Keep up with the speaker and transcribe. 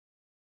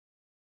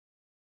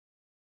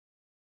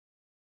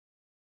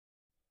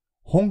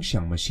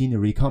Hongxiang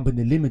Machinery Co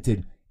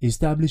Ltd,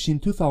 established in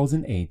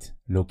 2008,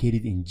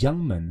 located in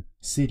Jiangmen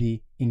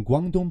City in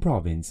Guangdong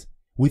Province,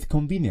 with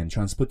convenient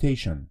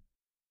transportation.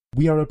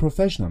 We are a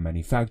professional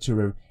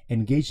manufacturer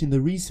engaged in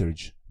the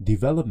research,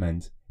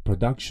 development,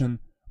 production,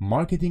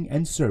 marketing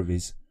and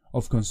service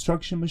of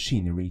construction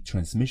machinery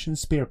transmission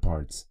spare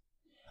parts.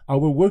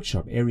 Our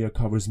workshop area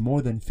covers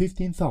more than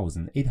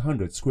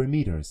 15,800 square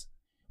meters,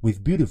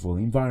 with beautiful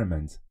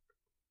environment.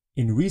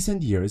 In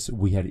recent years,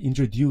 we had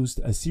introduced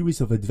a series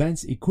of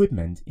advanced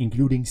equipment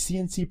including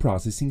CNC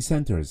processing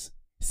centers,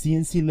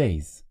 CNC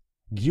lathes,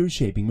 gear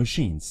shaping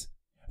machines,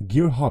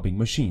 gear hobbing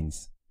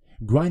machines,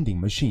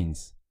 grinding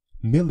machines,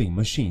 milling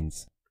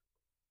machines.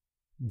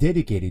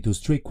 Dedicated to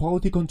strict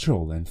quality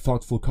control and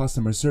thoughtful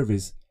customer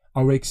service,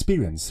 our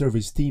experienced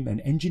service team and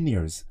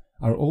engineers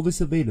are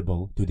always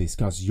available to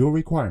discuss your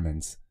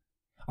requirements.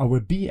 Our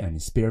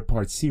BN spare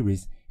parts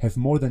series have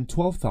more than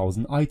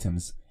 12,000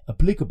 items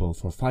applicable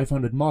for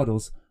 500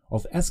 models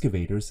of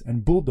excavators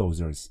and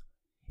bulldozers,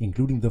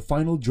 including the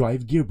final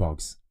drive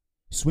gearbox,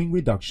 swing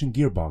reduction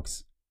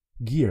gearbox,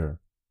 gear,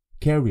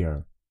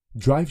 carrier,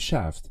 drive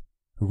shaft,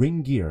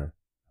 ring gear,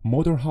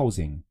 motor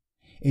housing.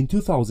 In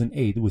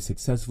 2008, we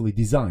successfully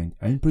designed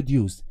and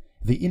produced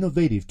the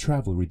innovative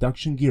travel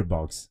reduction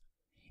gearbox.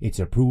 It's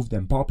approved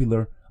and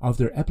popular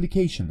after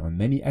application on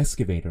many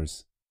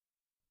excavators.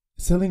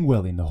 Selling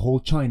well in the whole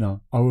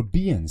China, our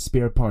BN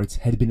spare parts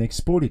had been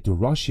exported to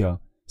Russia,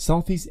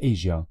 Southeast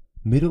Asia,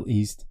 Middle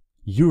East,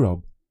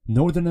 Europe,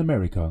 Northern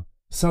America,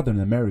 Southern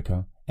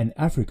America, and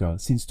Africa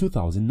since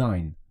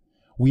 2009.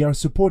 We are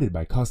supported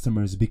by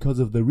customers because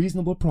of the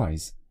reasonable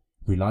price,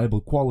 reliable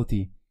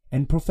quality,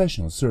 and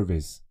professional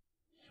service.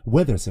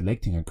 Whether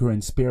selecting a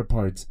current spare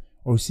parts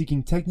or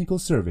seeking technical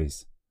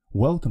service,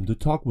 welcome to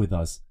talk with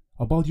us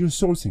about your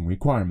sourcing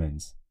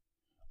requirements.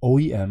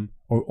 OEM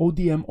or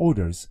ODM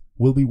orders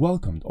will be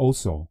welcomed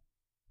also.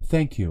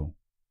 Thank you.